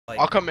Like,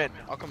 I'll come in.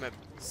 I'll come in.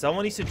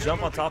 someone needs to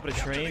jump on top of the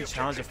train,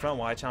 challenge the front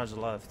while I challenge the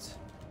left.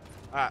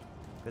 Alright.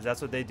 Because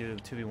that's what they do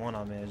 2v1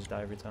 on me. I just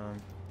die every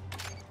time.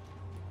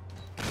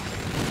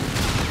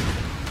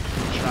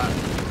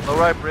 Shot. Low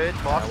right bridge,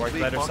 box. Work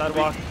weak, better. box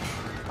Sidewalk. weak.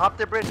 Top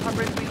the bridge, weak, box.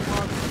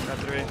 Got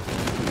 3.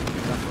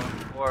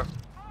 4.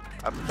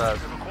 Up the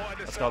best.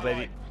 Let's go,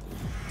 baby.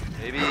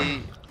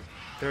 Maybe.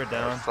 Third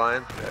down.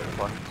 Fine. Yeah,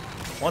 fine.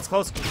 One's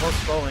close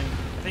bowling.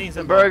 I think he's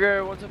in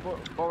burger. One's a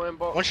bowling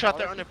ball. One shot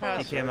there underpass.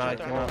 He came out.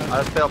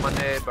 I just failed my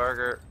nade,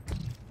 burger.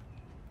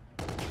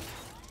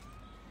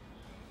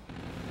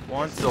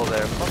 One's Still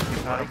there.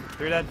 got him.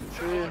 3 dead.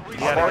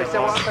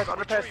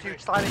 Underpass,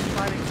 huge, sliding.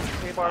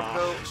 K-bar,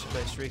 go.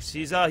 Play streaks.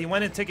 He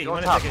went in ticket. He Go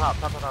went in top,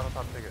 ticket.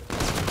 top ticket.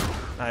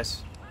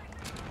 Nice.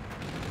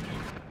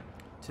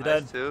 2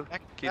 Nice, dead. 2.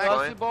 Keep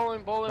Austin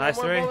going. bowling. Nice,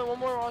 one more 3. bowling, one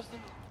more Austin.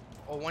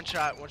 Oh, one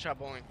shot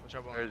bowling.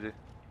 Where is he?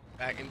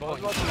 Back in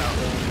bowling.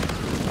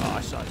 Oh,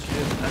 I shot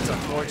you. That's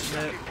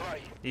unfortunate.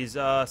 He's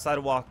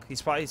sidewalk.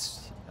 He's probably.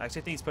 Actually, I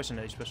think he's pushing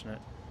it.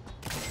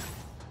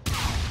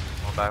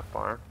 One back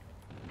barn.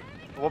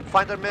 We'll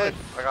find their mid.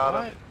 I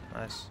got him.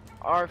 Nice.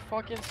 Our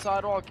fucking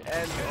sidewalk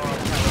and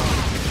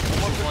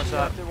One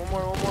shot. One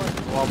more. Well,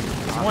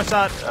 One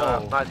shot.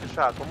 nice, good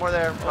shots. One more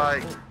there.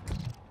 Like,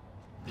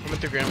 I'm with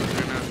the grandma's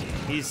right now.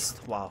 He's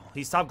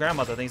top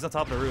grandmother. I think he's on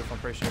top of the roof. I'm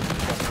pretty sure.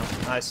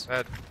 Nice.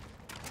 Bad.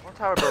 one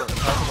tower building.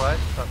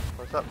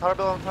 Tower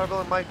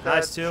building, Mike.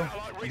 Nice 2.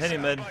 I'm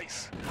hitting mid.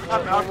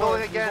 Tower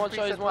building again. One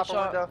shot, one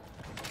shot.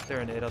 There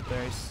an 8 up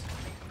there.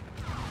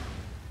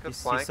 Good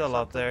He's flank. still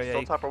up there. Yeah.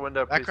 Still top or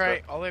window. Back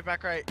right. All the way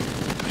back right.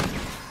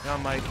 Got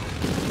Mike.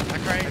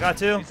 Back right. I got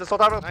 2. He's still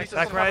top of Nice.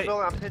 Back right.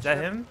 I'm Is that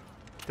him?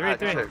 3.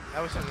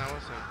 That was him.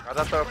 Got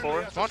that throw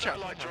forward. Small shot.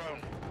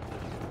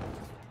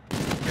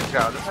 Good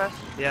shot. Underpass.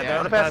 Yeah, they're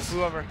on the pass.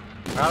 Whoever.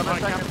 Got him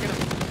in a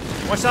second.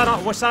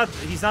 One shot.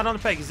 He's not on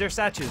the peg. He's their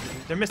statue.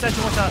 They're missed statue.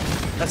 One shot.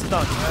 That's a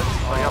dunk.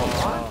 Oh, yeah,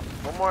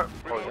 one more.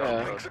 Oh,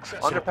 Yeah.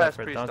 Underpass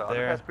for a priest. dunk Though.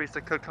 there. Underpass priest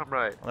that could come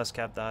right. Unless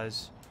Cap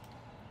dies.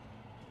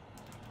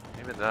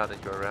 Even that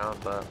didn't go around,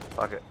 but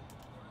fuck it.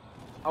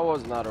 I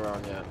was not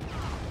around yet.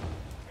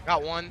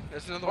 Got one.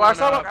 There's another Oh, one.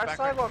 our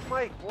sidewalk,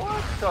 Mike.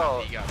 What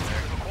the? He got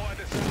there.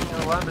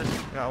 Yeah, lemon.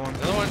 Got one.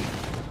 Another one.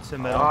 It's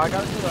in Oh, middle. I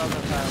got to the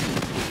other pass.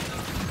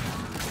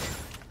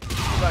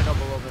 Back up a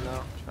little bit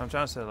now. I'm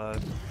trying to stay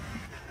alive.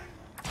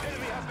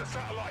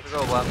 Go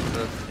left of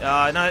this.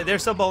 No, they're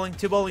still bowling.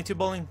 Two bowling.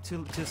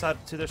 To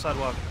their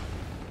sidewalk.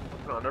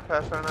 Underpass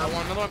right Got now.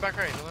 one. Another one back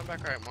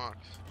right. Mox.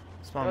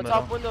 Spawn Yo,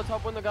 middle.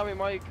 top window got me,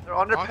 Mike. They're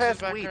underpass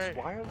back weeds. right.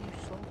 Why are you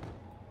so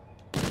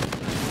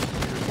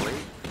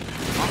late?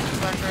 Mox is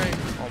back right.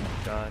 Oh my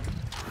god.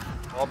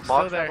 Oh, Still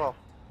box there. that ball.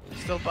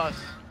 Still bus.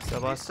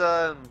 Still bust.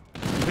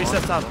 He's, 3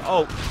 steps top.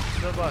 Oh,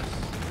 Still bus.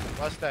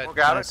 Bus dead. oh,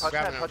 got Nice. it. Touch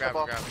Grab that, him. touch Grab that him.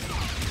 ball. Grab him.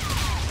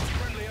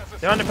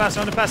 they're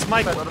underpass.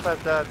 Mike.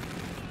 Underpass dead.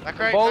 Back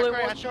right. Bowling Back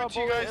right. I one shoot shot,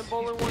 you guys.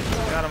 bowling one I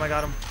shot.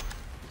 got him.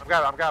 I'm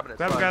grabbing it.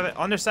 Grab it.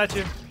 Under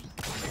statue.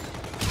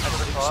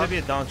 Should be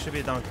a dunk.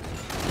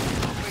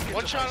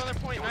 One shot on their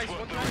point. Nice. One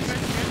point.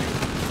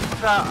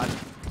 God.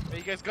 Hey,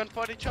 you guys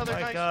gunfight each other. Oh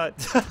my Nice. god.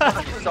 You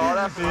saw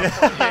that?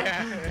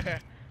 Yeah.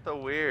 So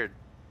weird.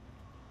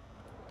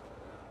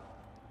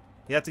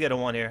 You have to get a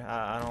 1 here.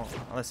 I don't.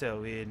 Unless they have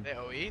weed. They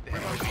OE?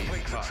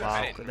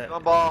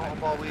 Wow. On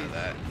ball weeds.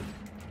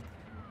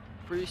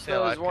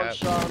 Freestyle is I'd one cap.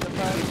 shot on the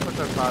pass. Put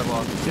their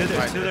sidewalk.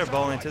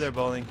 To their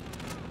bowling.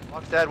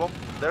 One's dead. One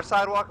their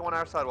sidewalk and one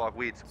our sidewalk.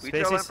 Weeds. Weeds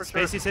are in for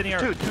sure. Spacey's hitting her.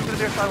 Two to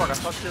their sidewalk. I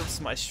touched him.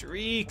 It's my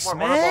streaks, One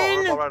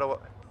man. ball right away.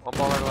 One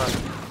ball right away.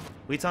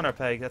 Weed's on our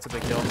peg. That's a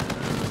big kill.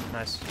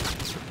 Nice.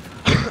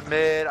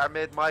 Our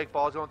mid, Mike.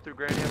 Ball's going through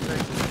granny, I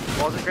think.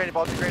 Ball's in granny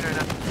right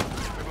now.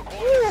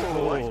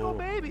 Let's go,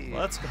 baby.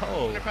 Let's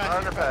go.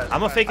 Underpass. I'm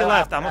gonna fake it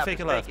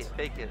left.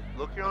 Fake it.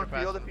 Look your own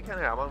field if you can.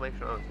 Here, I'm gonna make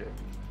sure I'm here.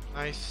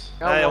 Nice.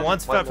 Hey,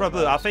 one's front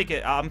blue. I'll fake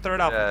it. I'm throwing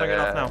it off. I'm throwing it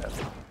off now.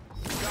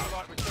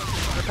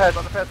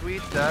 Underpass,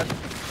 weeds, dead.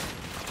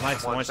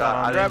 Mike's one shot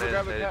on me. Grab I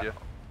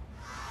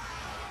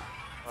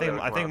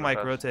it. think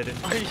Mike rotated.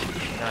 Nah,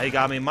 he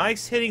got me.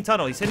 Mike's hitting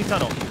tunnel. He's hitting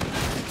tunnel.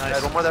 Nice.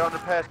 Nice. One more there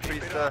underpass,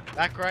 priest.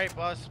 Back right,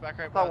 bus. Back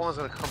right, I thought one bus. was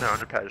gonna come there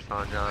underpass just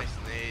on John. Nice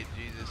nade,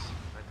 Jesus.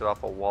 Knocked it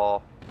off a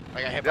wall.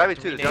 I got hit Gotta by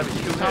be two, 3 gotta be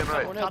nades. two, Top him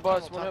right. One tunnel, hit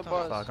bus, top one hit tunnel.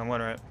 bus. Fuck, I'm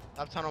going right.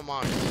 Top tunnel,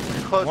 Mox.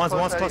 One's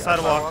close Eddie,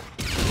 sidewalk.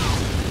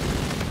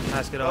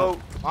 Nice, get Oh, up.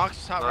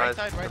 Mox, top right Nice.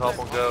 side, right Help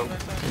side. him go.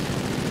 Mox, right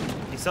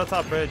side. He's still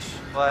top bridge.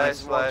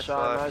 flash. One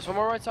shot, nice. One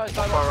more right side,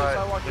 One more right.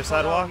 sidewalk. Your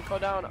sidewalk? Go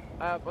down,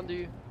 under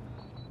you.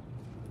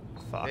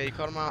 Fuck. Yeah, you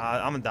caught him out.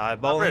 I'm gonna die.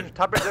 Top Bowling.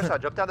 bridge, their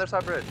side. Jump down their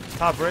side bridge.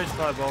 Top bridge,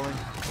 probably bowling.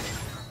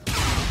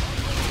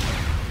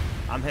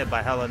 I'm hit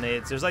by hella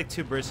nades. There's like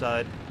 2 bridge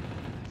side.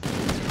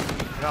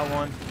 Got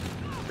one.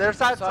 Their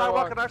side, sidewalk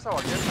Sidewalk. and our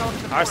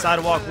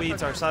sidewalk.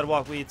 Our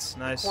sidewalk weeds.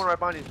 Nice. Corner right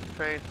behind you.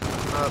 Train.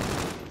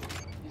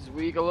 He's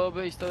weak a little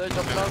bit. He's still there,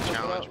 jumping out, jumping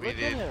Challenge out. me, Look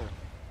at dude. him.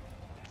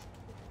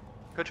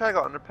 Go try to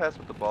go underpass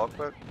with the ball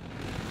quick.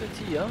 Good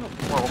tee up.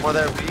 One more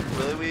there. Weak.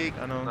 Really weak.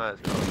 I know. Nice.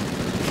 Go.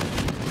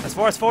 That's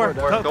 4.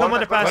 Come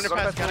underpass.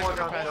 Underpass, got it,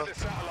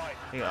 underpass.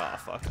 Oh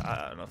fuck!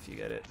 I don't know if you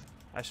get it.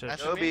 I should.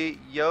 That's Yobi,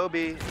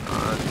 Yobi.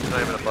 It's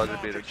not even a buzzer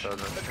beater, so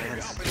no.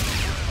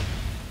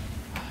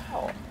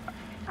 Oh,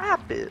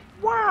 Apathy.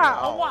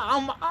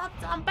 Wow.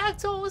 I'm back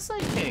to what I was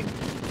saying.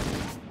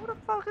 What the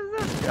fuck is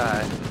this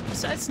guy?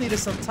 I just needed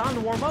some time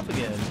to warm up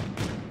again.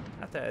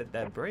 After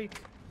that break.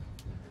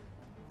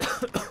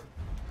 The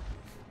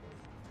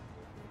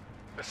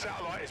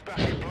satellite is back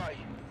in play.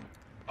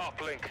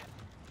 Uplink.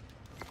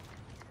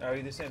 Oh,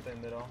 you do the same thing,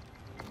 middle.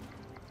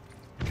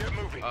 Get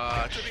moving.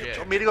 Shit. You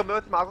want me to go mid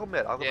with him? I'll go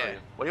mid. I'll go Yeah. mid.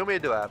 What do you want me to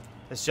do, Ab?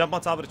 Let's jump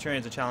on top of the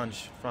trains and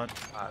challenge front.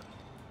 Alright.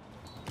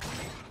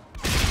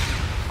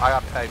 I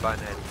got pegged by an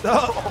nade.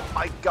 Oh. Oh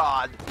my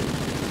god.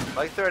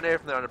 Like threw a nade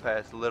from the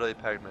underpass. Literally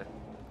pegged me.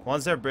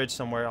 One's their bridge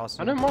somewhere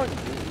also. I didn't mind.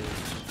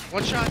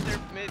 One shot there,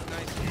 mid,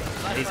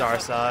 nice. He's our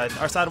side.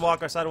 Our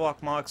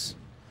sidewalk, Mox.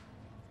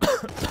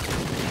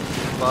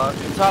 Fuck.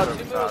 Top, 2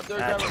 middle, Top. third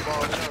camera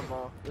ball, camera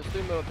ball. There's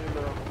 3 middle, 3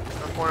 middle.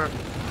 Front corner.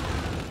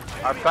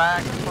 Our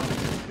back.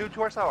 Two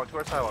to our sidewalk.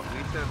 Lead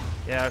him.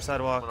 Yeah, our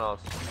sidewalk. Someone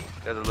else. You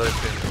guys are literally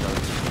spinning each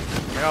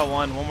other. I got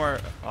one more.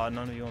 None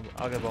of you want.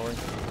 I'll get bowling.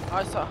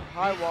 I saw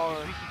high wall.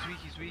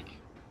 He's weak.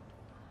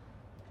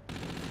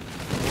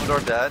 One door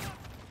dead.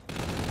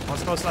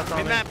 One's close left on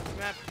me. Map,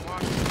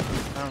 walk.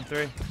 Down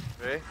 3.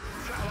 3.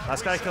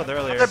 Last guy killed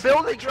earlier. They're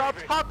building. You're on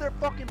top of their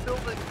fucking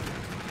building.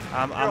 Your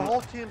I'm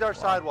whole team's our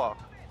sidewalk.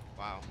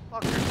 Wow.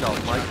 Fuck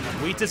yourself, Mike.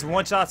 Wheat is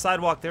one shot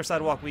sidewalk. Their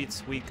sidewalk.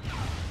 Wheat's weak.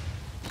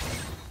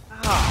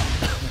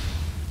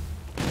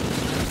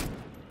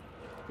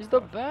 He's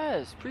the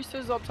best. Priest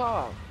is up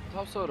top.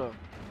 Top soda.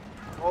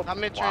 Oh, Not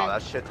mid wow, train.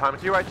 that's shit time.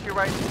 To your right.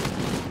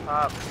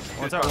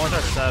 One's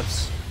our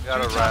steps. You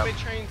gotta Two wrap. mid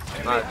trains.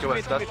 Nice, Two good.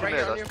 mid, That's right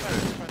mid, on your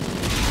that's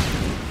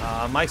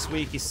front. Mike's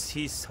weak. He's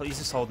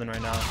just holding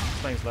right now. He's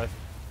playing his life.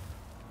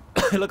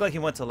 It looked like he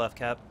went to left,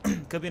 Cap.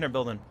 Could be in our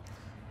building.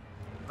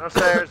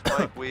 Upstairs,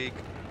 Mike weak.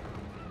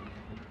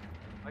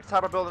 Mike's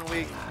top of building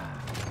weak.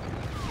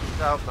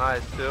 He's out,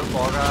 nice too.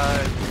 Ball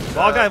guy.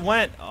 Ball guy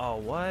went. Oh,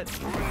 what?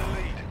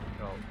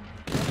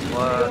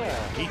 What?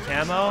 He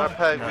camo?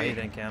 Peg No, he weak.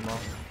 didn't camo.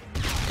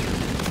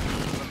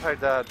 Peg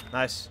dead.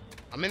 Nice.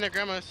 I'm in their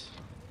grandma's.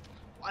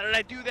 Why did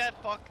I do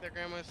that? Fuck their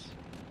grandma's.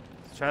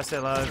 Try to stay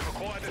alive.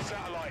 Acquired the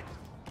satellite.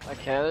 I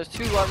can't. There's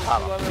 2 lemons. 2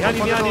 lemons. Behind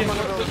you, behind you.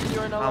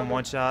 Right now, I'm lemon.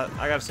 one shot.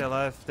 I gotta stay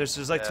alive.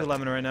 There's like Yeah. 2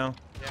 lemon right now.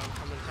 Yeah, I'm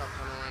coming top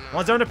tunnel right now.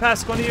 One's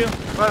underpass. Going to you.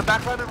 Right,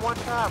 back lemon, one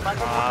shot. Back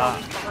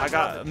lemon, one shot. I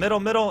got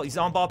middle. He's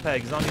on ball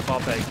peg. He's on me ball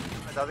peg.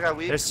 The other guy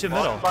weak. There's 2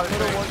 Ball middle. by the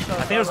Middle, train. one shot. I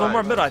think there's one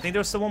more middle. I think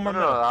there's still one more No,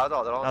 middle.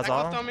 they're all. That's Back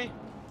all. left on me.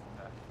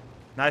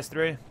 Nice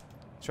 3.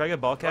 Try to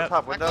get ball Go cap.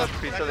 top window,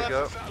 left, piece back of the left.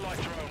 go. Satellite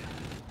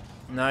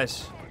drone.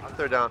 Nice. I'm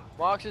third down.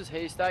 Mox is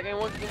haystack and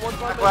one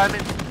Back lemon.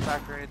 lemon.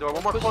 Back green door.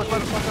 One more close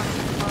lemon.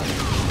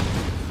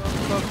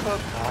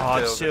 Oh,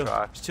 it's 2.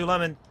 It's 2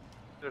 lemon.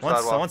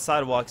 One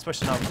sidewalk. He's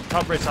pushing up.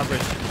 Top bridge.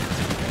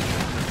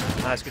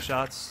 Nice, good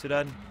shots. 2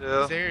 dead.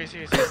 Two. He's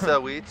It's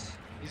Wheats.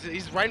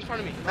 He's right in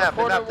front of me. Map,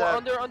 Corner, map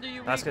dead. under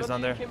you. That's weak, good,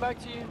 under you, under. Came back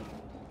to you.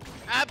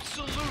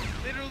 Absolute,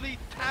 literally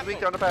tap Weak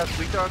him. down the pass.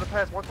 Weak down the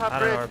pass. One top I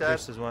don't know where bridge. Dead.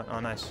 Pierce is one. Oh,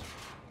 nice.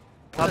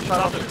 Top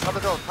Top the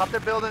building. Top their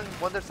building.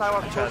 One their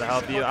sidewalk. Try to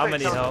help you. I'm gonna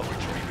need help.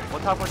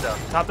 One top window.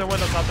 Top their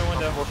window.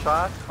 Full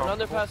shot. An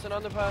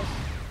underpass.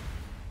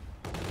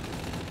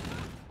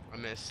 I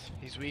missed.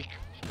 He's weak.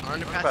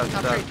 Underpass,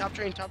 Underpass, top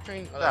train.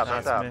 Oh, Yeah, that's man.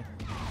 Nice Top. to me.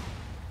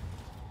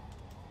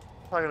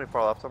 Probably gonna be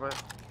far left somewhere.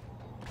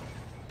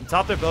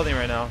 Top their building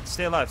right now.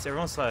 Stay alive.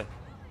 Everyone stay.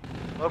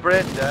 Low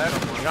bridge. Dead.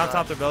 We got on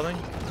top their building.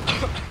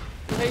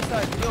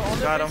 Haystack. Yo, on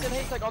their Got base him. and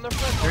haystack. On their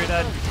front. 3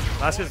 dead.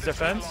 Last guy's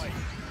defense.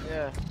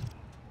 Yeah.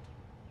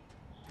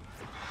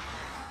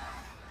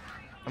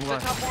 I'm going.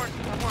 top horn.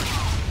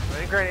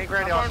 Ain't granny.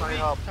 Top I'll one try to weak,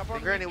 help. top one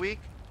Ain't granny weak.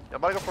 I'm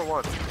about to go for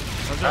one.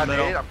 One's in the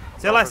middle.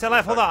 Stay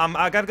alive. Hold on.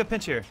 I got a good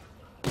pinch here.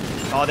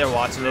 Oh, they're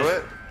watching Do it.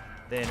 it.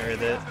 They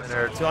inherit it.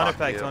 Inherit. 200 Fuck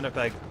peg. you. 200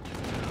 peg.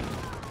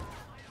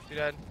 Too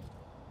dead.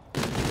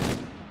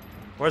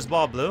 Where's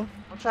ball? Blue?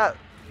 One shot.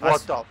 Nice.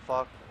 What the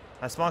fuck?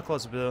 I spawned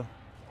close to blue.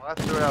 Well,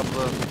 that's threw it out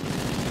blue.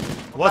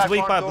 Was Back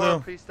weak on by door, blue.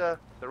 Priesta.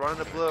 They're running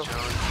the blue.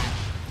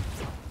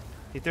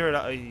 He threw it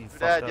out. He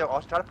Dead. fucked Yo, up.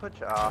 I'll try to put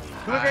you. Two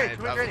Alright,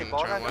 granny.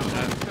 Ball guy. I was gonna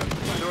try one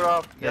shot. Threw it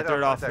off. Yeah, threw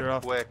it off, that threw it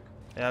off. Quick.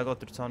 Yeah, I'll go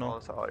through the Oh, tunnel.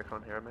 that's all. You're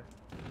coming here, man.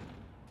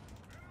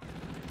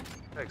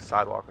 Like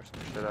sidewalk or some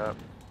shit out.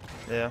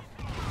 Yeah.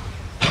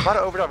 I'm about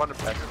to overdrive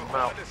underpass. I'm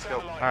out. Go.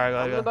 Alright,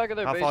 I'm go, in the back of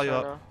their I'll base follow right you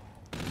up. now.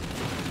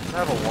 I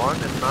have a one.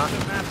 It's not.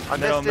 I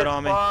Middle, missed middle it.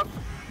 on me. Fuck.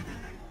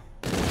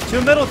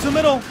 2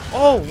 middle.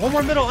 Oh, one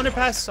more middle.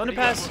 Underpass. Get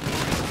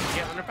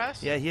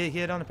underpass? Yeah, he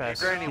hit underpass.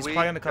 Granny He's weak.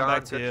 probably gonna come Done.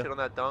 back to Good shit you. on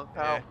that dunk,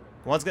 pal. Yeah.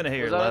 One's gonna hit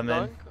your Was that a lemon.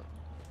 dunk?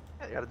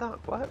 Yeah, you got a dunk.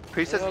 What?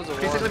 Priest is that was a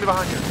gonna one. be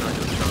behind you. No, just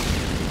a dunk.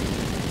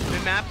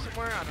 Mid map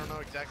somewhere? I don't know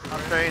exactly I'm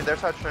where. trained. Their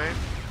side trained. I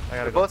They're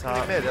gotta go both gonna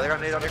top. be mid. The other guy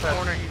nade Their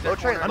corner, he's underpass. their Low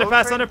train. corner. low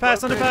train, Underpass.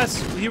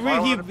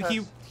 low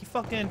train. He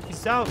fucking,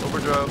 he's out.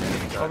 Overdrove.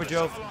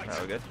 Overdrove. Oh,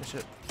 we're good.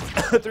 Shit.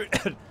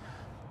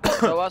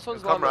 The last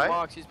one's Come lemon. right.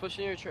 Mox. He's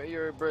pushing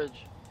your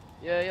bridge.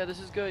 Yeah, this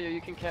is good. Yeah, you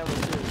can camera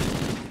too.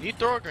 Can you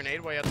throw a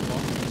grenade while you have the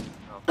ball?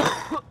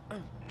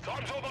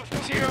 Time's almost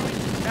He's up.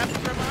 here.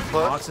 After my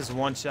Box is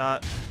one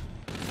shot.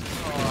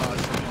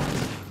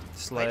 Oh,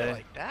 Slay. played it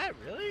like that,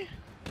 really?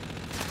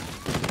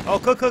 Oh,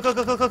 cook.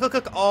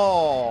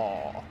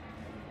 Oh.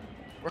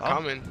 We're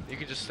coming. You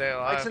can just stay Mike's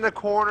alive. in the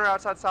corner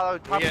outside silo.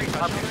 Top Yeah, of your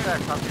touch stack.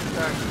 Top of your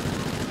stack.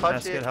 Touch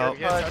That's it. good help.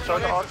 Good touch. touch Show it.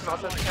 the option.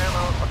 Also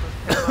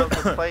camo.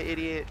 Good play,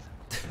 idiot.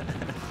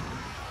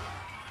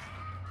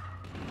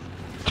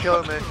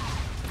 Killing me.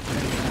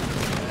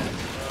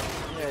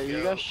 Yeah,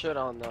 you got shit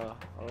on though.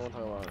 I don't want to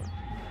talk about it.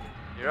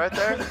 You right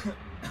there?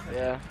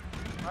 Yeah.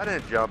 I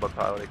didn't jump. I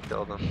probably would have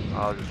killed him.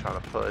 I was just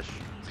trying to push.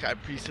 This guy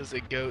Priest is a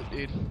goat,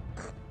 dude.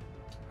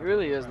 It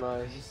really is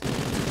nice.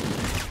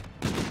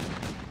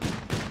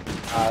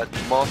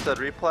 Jamal said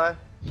replay.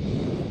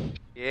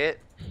 Yeah.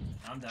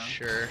 I'm down.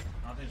 Sure.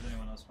 I don't think there's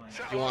anyone else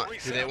playing.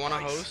 Do they want to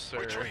host or?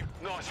 Retreat.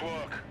 Nice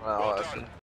work. Well, Well listen. done.